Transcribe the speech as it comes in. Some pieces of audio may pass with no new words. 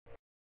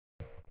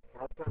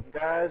What's up,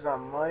 guys?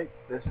 I'm Mike.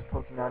 This is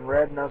Pokemon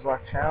Red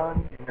Nuzlocke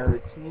Challenge. You know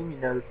the team, you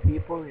know the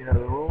people, you know the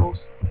rules.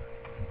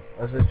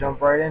 Let's just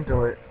jump right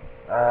into it.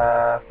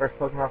 First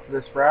Pokemon for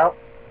this route.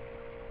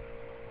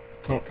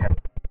 Can't catch.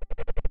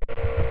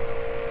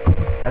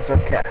 That's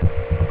okay.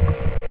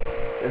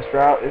 This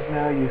route is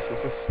now useless.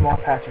 A small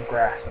patch of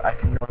grass. I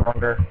can no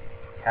longer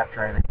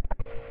capture anything.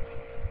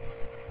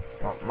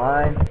 Don't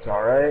mind. It's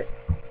alright.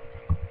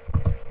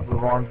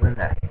 Move on to the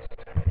next.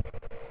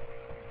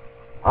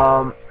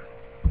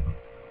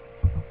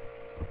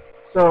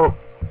 So,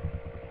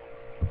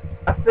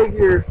 I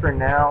figured for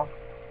now,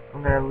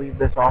 I'm going to leave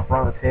this offer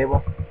on the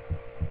table.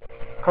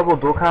 A couple of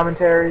dual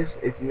commentaries,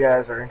 if you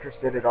guys are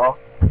interested at all.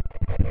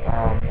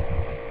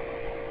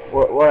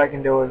 What I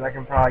can do is I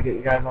can probably get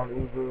you guys on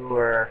Uvu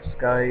or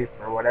Skype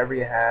or whatever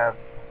you have.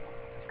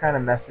 Just kind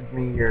of message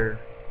me your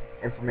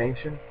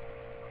information.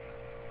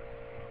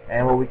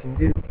 And what we can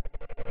do,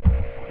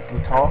 you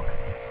can talk.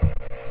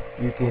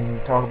 You can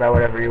talk about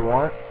whatever you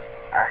want.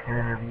 I can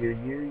interview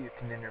you, you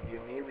can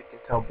interview me, we can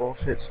tell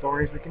bullshit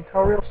stories, we can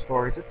tell real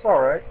stories, it's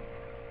alright.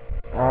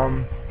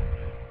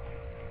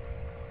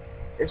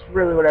 It's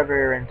really whatever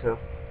you're into.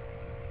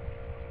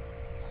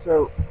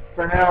 So,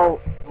 for now,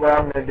 what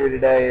I'm going to do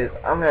today is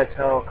I'm going to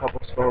tell a couple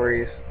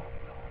stories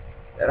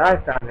that I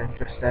found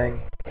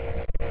interesting,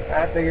 and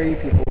I figure you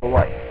people will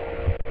like.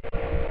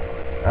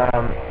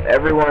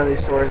 Every one of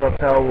these stories I'll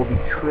tell will be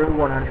true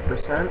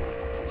 100%,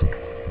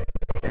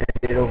 and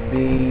it'll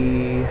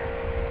be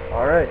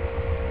alright.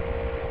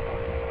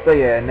 So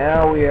yeah,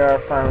 now we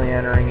are finally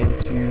entering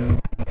into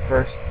the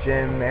first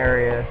gym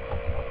area,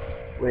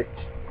 which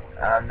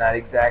I'm not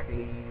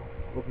exactly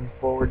looking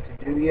forward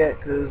to do yet,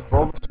 because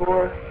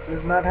Bulbasaur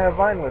does not have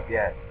Vine Whip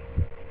yet.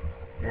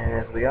 And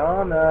as we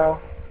all know,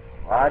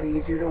 a lot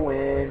easier to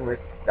win with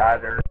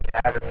either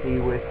Caterpie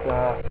with,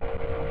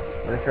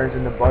 when it turns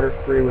into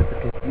Butterfree with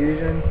the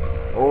confusion,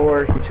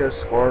 or you chose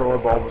Squirtle or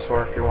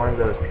Bulbasaur if you're one of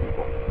those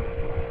people.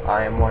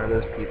 I am one of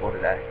those people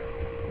today.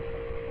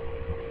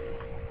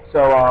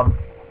 So,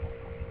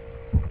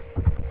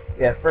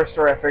 yeah, first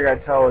story I figured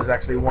I'd tell was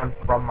actually one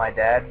from my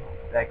dad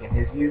back in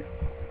his youth.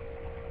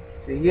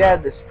 So he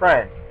had this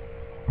friend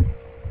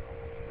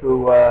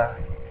who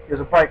he was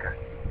a biker.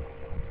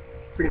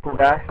 Pretty cool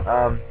guy.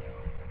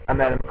 I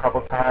met him a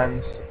couple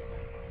times.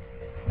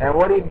 And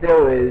what he'd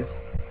do is,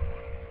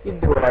 he'd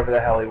do whatever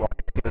the hell he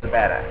wanted. He was a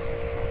badass.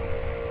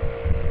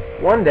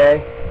 One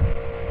day,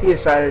 he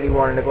decided he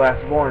wanted a glass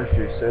of orange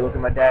juice. So he looked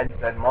at my dad and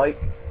said, "Mike,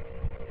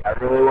 I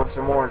really want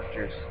some orange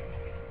juice."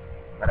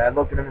 My dad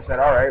looked at him and said,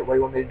 "Alright, what do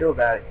you want me to do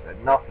about it?" He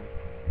said, "Nothing."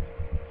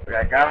 So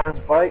I got on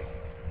his bike,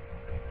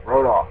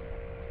 rode off.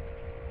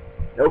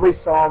 Nobody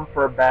saw him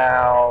for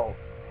about,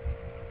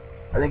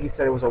 I think he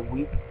said it was a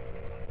week.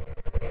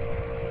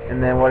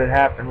 And then what had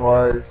happened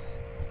was,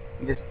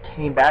 he just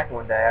came back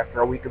one day after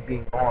a week of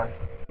being gone.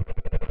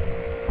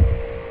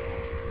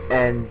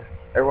 And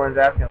everyone's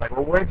asking, like,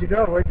 "Well, where'd you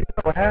go? Where'd you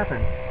go? What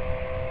happened?"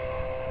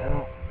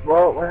 And,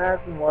 well, what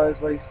happened was,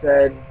 what he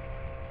said,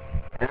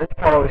 and this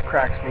part always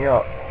cracks me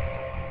up,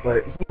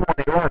 but he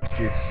wanted orange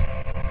juice.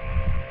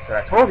 I said,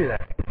 "I told you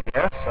that."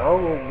 "Yeah, so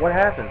what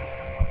happened?"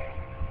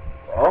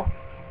 "Well,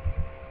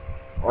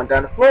 I went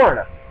down to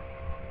Florida."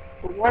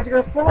 "Well, why'd you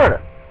go to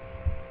Florida?"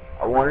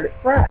 "I wanted it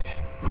fresh."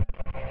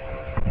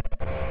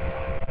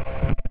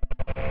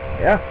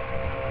 Yeah.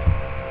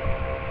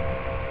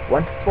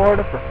 Went to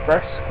Florida for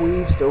fresh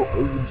squeezed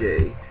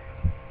OJ.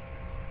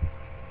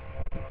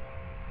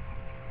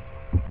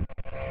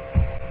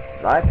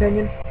 My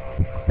opinion,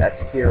 that's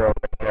a hero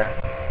right there.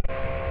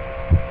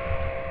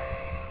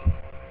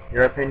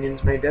 Your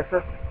opinions may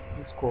differ.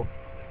 It's cool.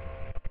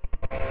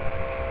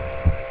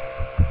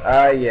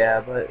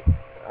 Yeah, but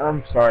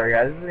I'm sorry,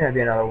 guys. This is gonna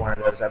be another one of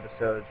those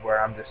episodes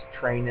where I'm just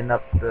training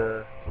up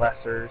the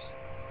lessers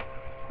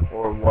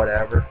or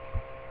whatever.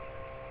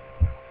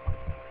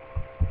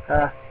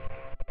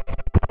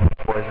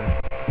 Poison.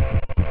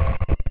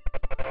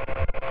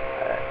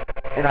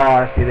 In all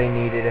honesty, they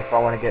need it if I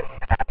want to get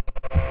past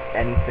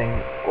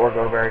anything or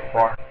go very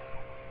far.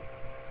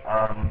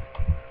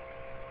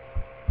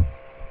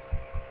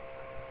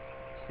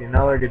 See,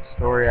 another good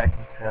story I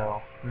can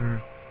tell.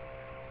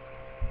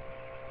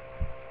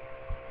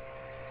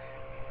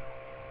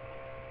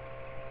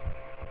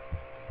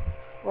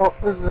 Well,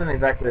 this isn't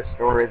exactly a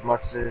story as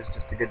much as it is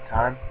just a good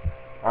time.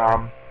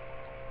 I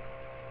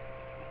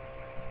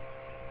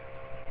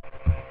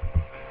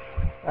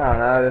don't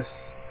know, I just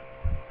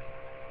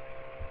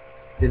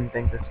didn't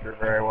think this through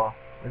very well.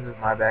 This is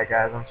my bad,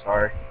 guys, I'm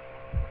sorry.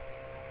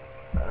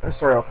 The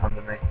story will come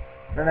to me.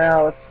 For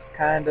now, let's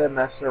kinda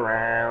mess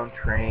around,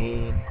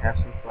 train, have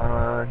some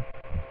fun.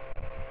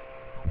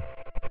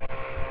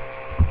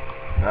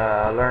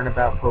 Learn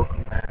about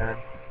Pokemon.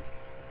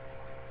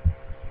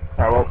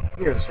 Alright, well,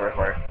 here's a story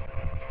for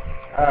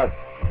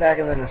you. Back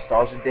in the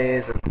nostalgia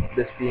days of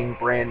this being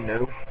brand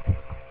new,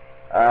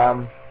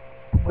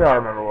 we all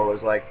remember what it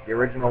was like. The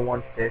original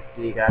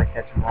 150, you gotta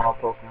catch them all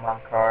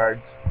Pokemon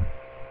cards.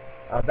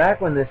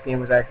 Back when this game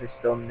was actually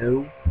still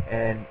new,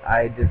 and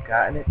I had just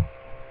gotten it,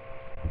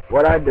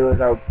 what I'd do is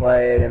I would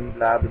play it and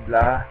blah blah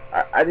blah.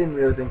 I didn't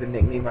really think the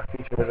nickname my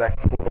feature was that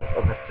cool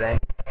of a thing.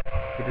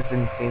 It just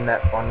didn't seem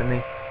that fun to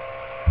me.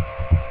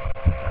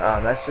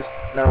 That's just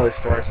none of the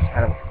stories. It's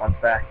kind of a fun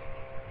fact.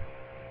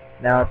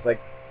 Now it's like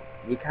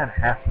you kind of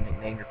have to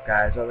nickname your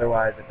guys,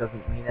 otherwise it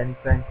doesn't mean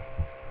anything.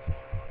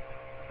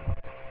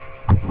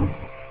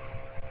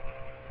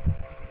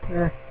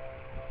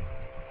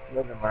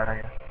 Live and learn,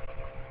 I guess.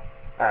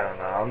 I don't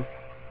know. I'm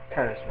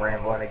kind of just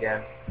rambling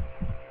again.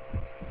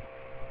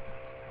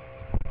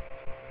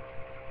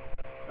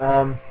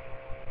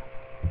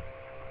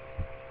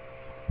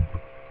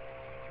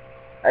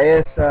 I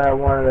guess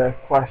one of the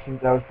questions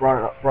that was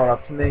brought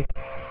up to me,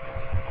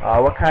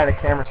 what kind of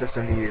camera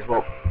system do you use?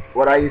 Well,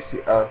 what I used to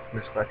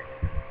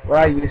What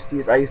I used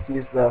to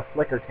use the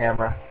Flicker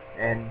camera,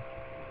 and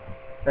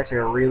it's actually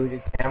a really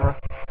good camera.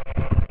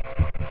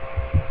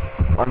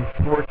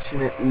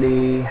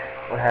 Unfortunately,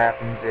 what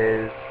happens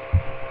is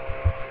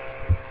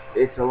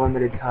it's a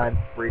limited time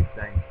free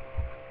thing,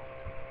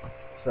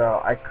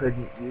 so I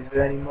couldn't use it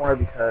anymore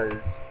because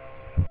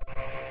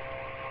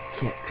I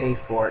can't pay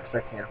for it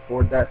because I can't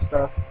afford that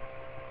stuff.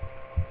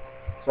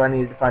 So I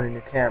needed to find a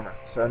new camera.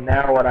 So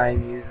now what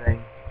I'm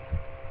using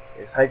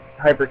is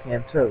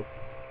Hypercam 2.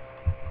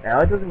 Now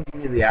it doesn't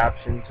give you the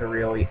option to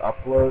really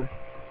upload.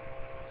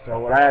 So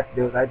what I have to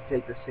do is I have to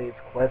take the saved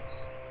clips,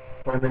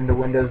 put them into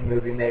Windows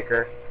Movie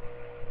Maker,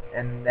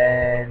 and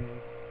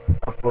then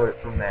upload it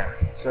from there.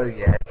 So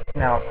yeah, it's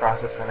now a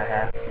process and a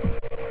half.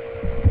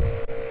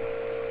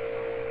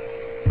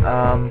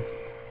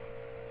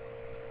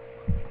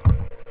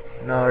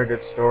 Another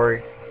good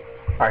story.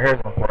 Alright,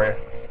 here's one for you.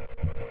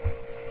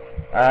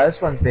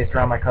 This one's based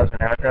around my cousin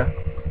Erica.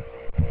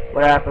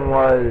 What happened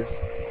was,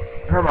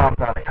 her mom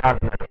found a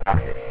condom in her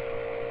pocket.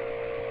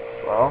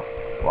 Well,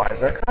 why is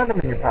there a condom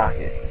in your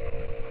pocket?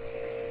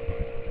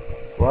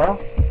 Well,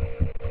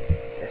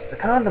 it's the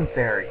condom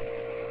fairy.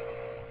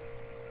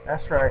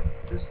 That's right.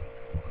 Just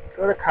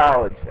go to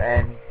college,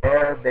 and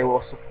there they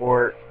will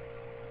support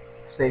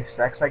safe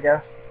sex, I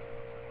guess.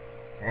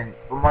 And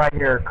from what I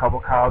hear, a couple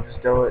colleges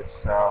do it,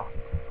 so...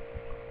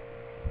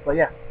 But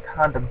yeah,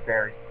 condom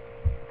fairy.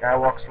 Guy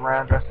walks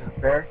around dressed as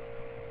a fairy,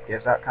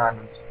 gives out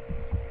condoms.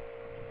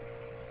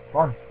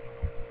 Fun.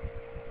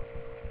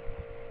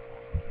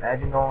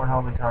 Imagine going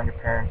home and telling your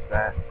parents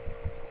that.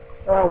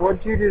 Oh,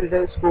 what'd you do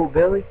today at school,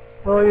 Billy?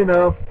 Oh, you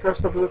know,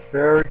 dressed up as a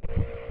fairy.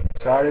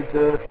 Decided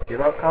to give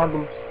out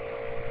condoms.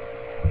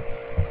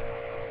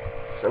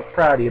 So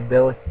proud of you,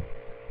 Billy.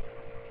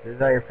 This is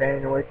how you're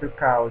paying your way through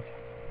college.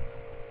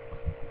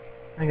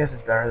 I guess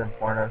it's better than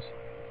pornos.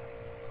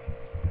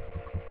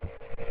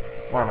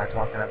 What am I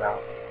talking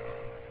about?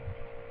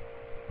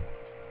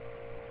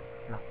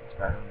 No, it's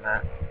better than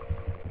that.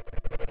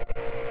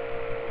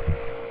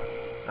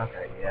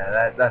 Okay,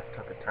 yeah, that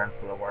took a turn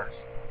for the worse.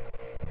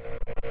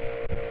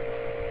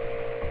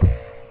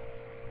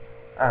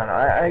 I don't know,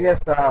 I guess,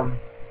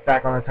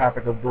 back on the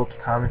topic of Bulk's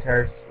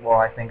commentaries, while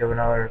I think of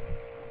another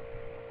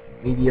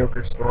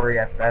mediocre story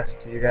at best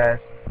to you guys.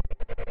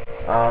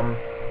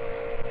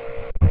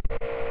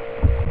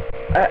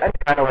 I'd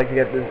kind of like to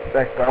get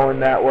that going.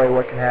 That way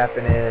what can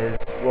happen is,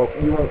 well,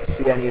 you won't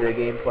see any of the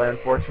gameplay,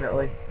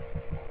 unfortunately,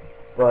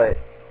 but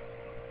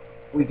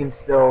we can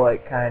still,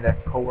 like, kind of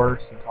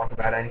coerce and talk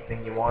about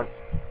anything you want.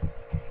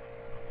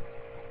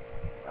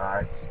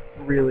 It's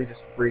really just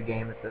a free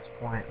game at this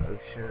point. Oh,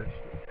 shit.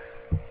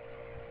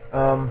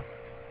 I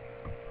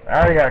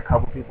already got a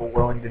couple people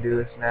willing to do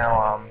this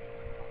now,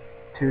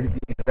 2 to be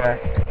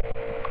exact.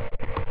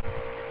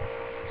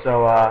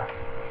 So,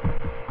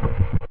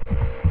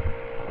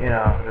 you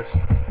know, just,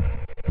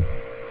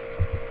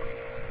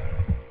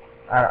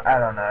 I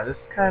don't know, just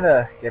kind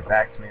of get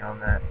back to me on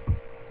that.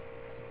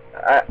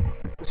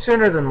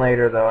 Sooner than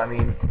later, though. I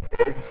mean,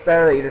 it's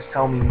better that you just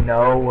tell me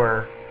no,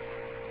 or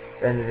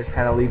than to just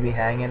kind of leave me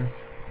hanging.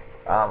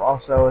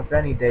 Also, if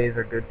any days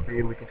are good for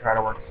you, we can try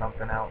to work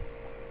something out.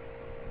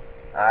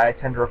 I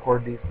tend to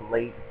record these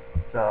late,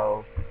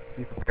 so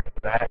be prepared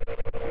for that.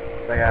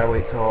 So I gotta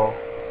wait till,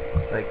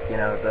 like, you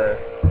know, the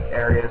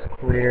area is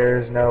clear,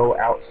 there's no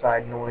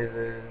outside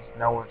noises,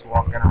 no one's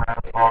walking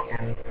around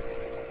talking.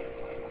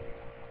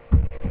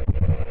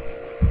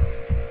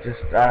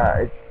 Just,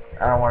 I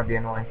don't want to be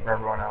annoying for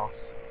everyone else.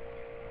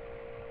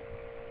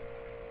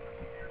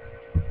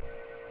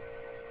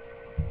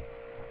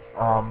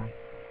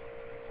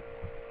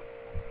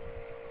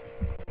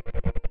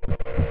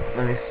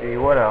 Let me see,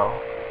 what else?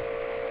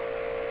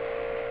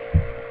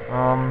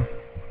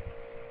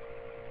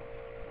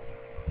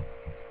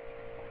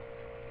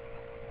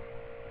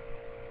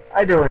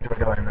 I do enjoy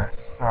doing this.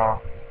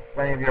 If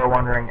any of you are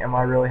wondering, am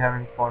I really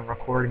having fun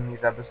recording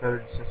these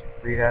episodes just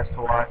for you guys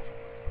to watch?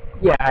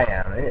 Yeah, I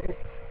am. It's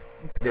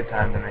a good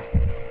time to me.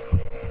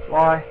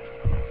 Why?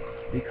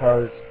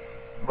 Because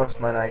most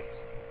of my nights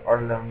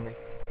are lonely.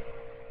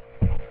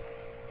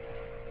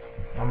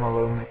 I'm a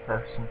lonely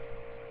person.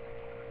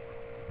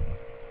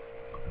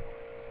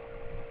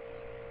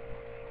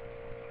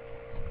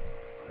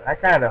 I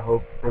kind of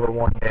hope for the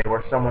one day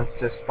where someone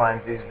just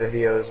finds these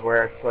videos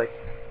where it's like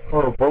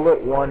Oh,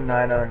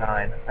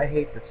 Bullet1909. I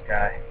hate this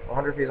guy. I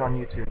wonder if he's on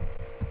YouTube.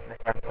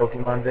 Make my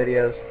Pokemon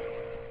videos.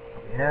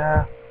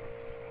 Yeah.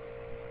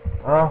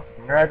 Well,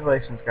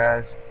 congratulations,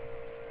 guys.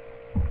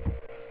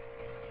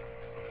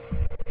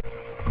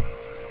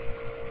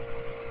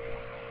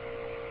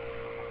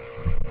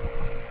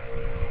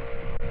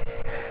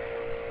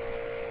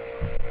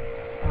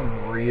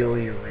 I'm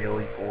really,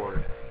 really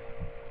bored.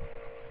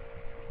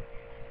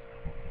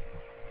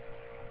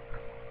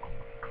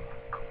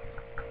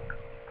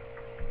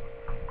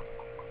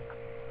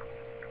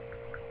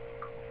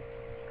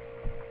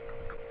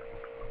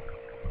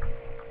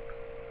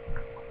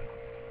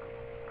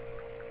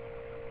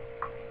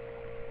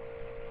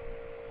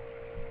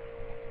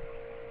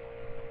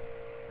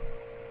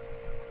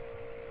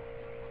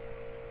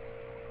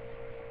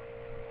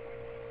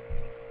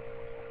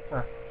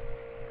 Huh.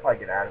 Probably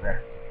get out of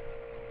there.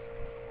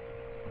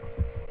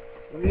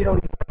 Weedle,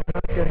 you're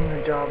not getting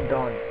the job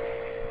done.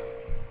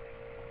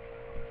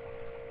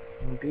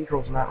 And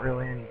Beetle's not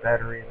really any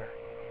better either.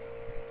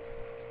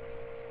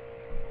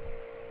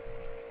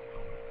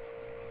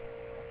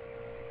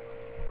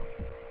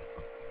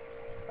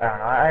 I don't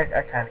know,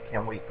 I kind of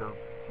can't wait for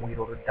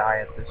Weedle to die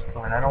at this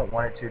point. I don't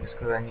want it to just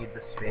because I need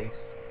the space.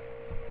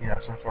 You know,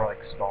 some sort of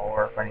like stall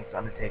or if I need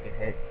something to take a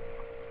hit.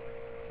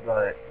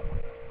 But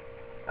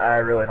I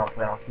really don't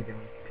plan on keeping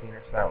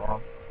Penis that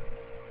long.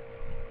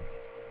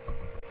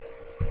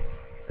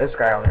 This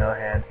guy, on the other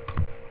hand,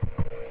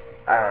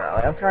 I don't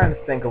know. I'm trying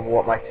to think of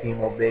what my team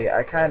will be.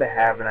 I kind of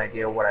have an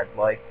idea of what I'd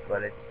like,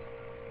 but it's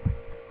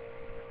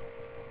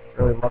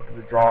really luck of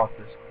the draw at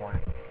this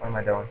point. What am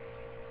I doing?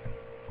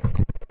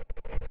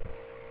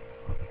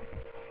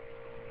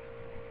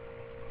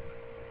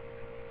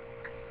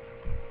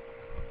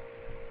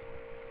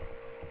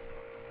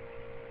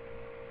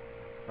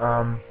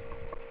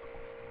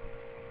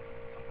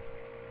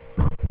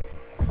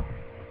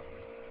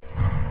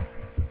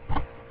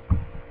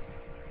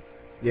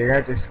 Yeah, you're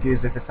going to have to excuse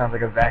if it sounds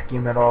like a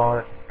vacuum at all.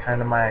 It's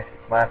kind of my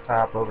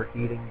laptop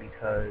overheating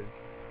because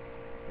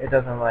it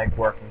doesn't like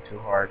working too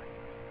hard.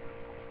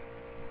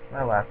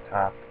 My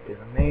laptop is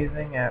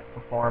amazing at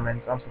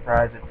performance. I'm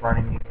surprised it's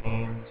running these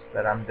games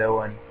that I'm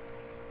doing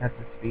at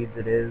the speeds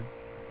it is.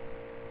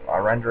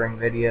 Rendering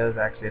videos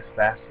actually as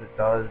fast as it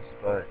does,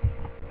 but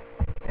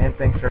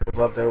anything sure would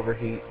love to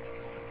overheat.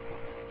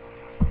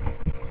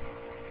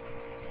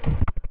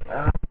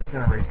 I'm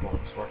going to raise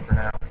Bulbasaur for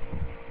now.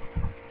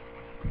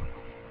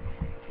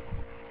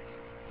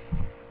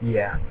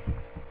 Yeah.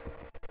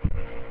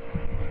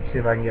 See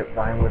if I can get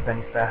Vine Whip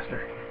any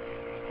faster.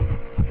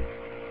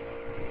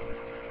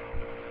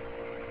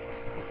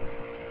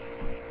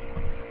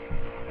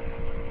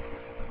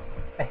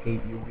 I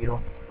hate you,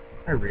 Weedle.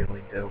 I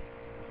really do.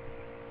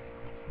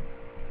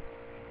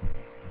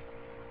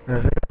 I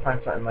was gonna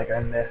find something like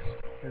I missed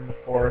in the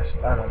forest.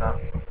 I don't know.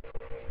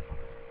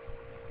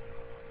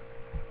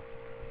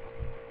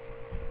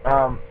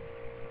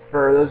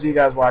 For those of you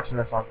guys watching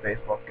this on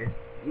Facebook, if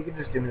you could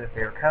just do me the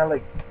favor, kind of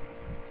like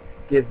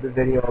give the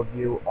video a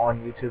view on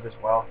YouTube as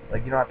well.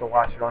 Like, you don't have to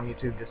watch it on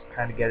YouTube, just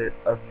kind of get it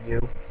a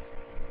view.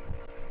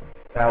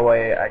 That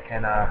way I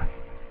can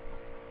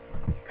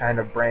kind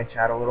of branch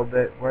out a little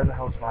bit. Where the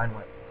hell's Vine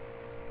Whip?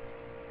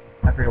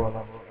 I forget what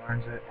level it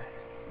learns it.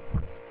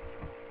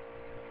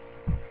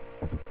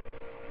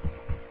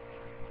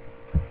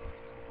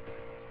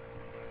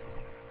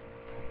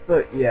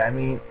 But yeah, I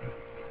mean,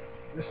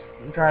 just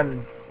I'm trying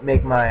to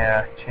make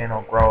my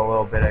channel grow a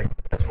little bit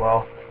as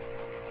well.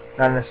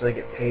 Not necessarily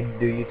get paid to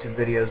do YouTube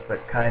videos, but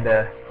kind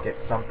of get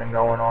something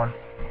going on.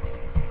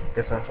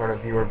 Get some sort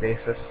of viewer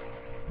basis.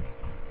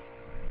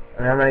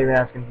 I mean, I'm not even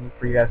asking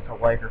for you guys to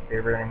like or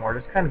favorite anymore.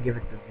 Just kind of give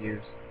it the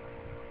views.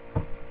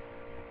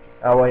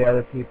 That way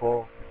other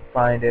people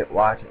find it,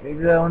 watch it.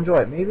 Maybe they'll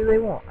enjoy it. Maybe they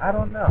won't. I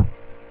don't know.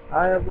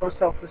 I have low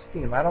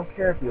self-esteem. I don't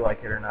care if you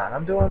like it or not.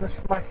 I'm doing this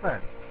for my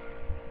friends.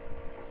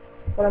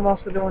 But I'm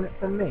also doing it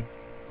for me.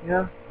 You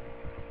know?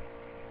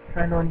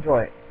 Trying to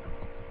enjoy it.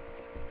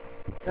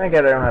 And I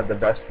get I don't have the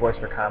best voice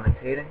for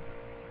commentating.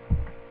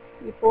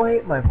 People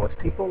hate my voice.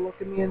 People look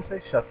at me and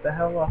say, shut the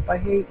hell up, I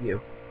hate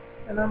you.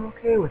 And I'm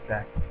okay with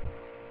that.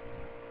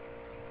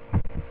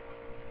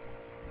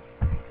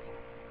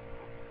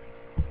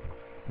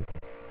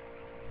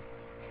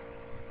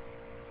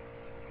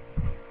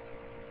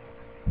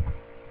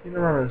 You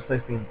remember this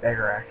place being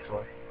bigger,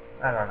 actually.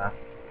 I don't know.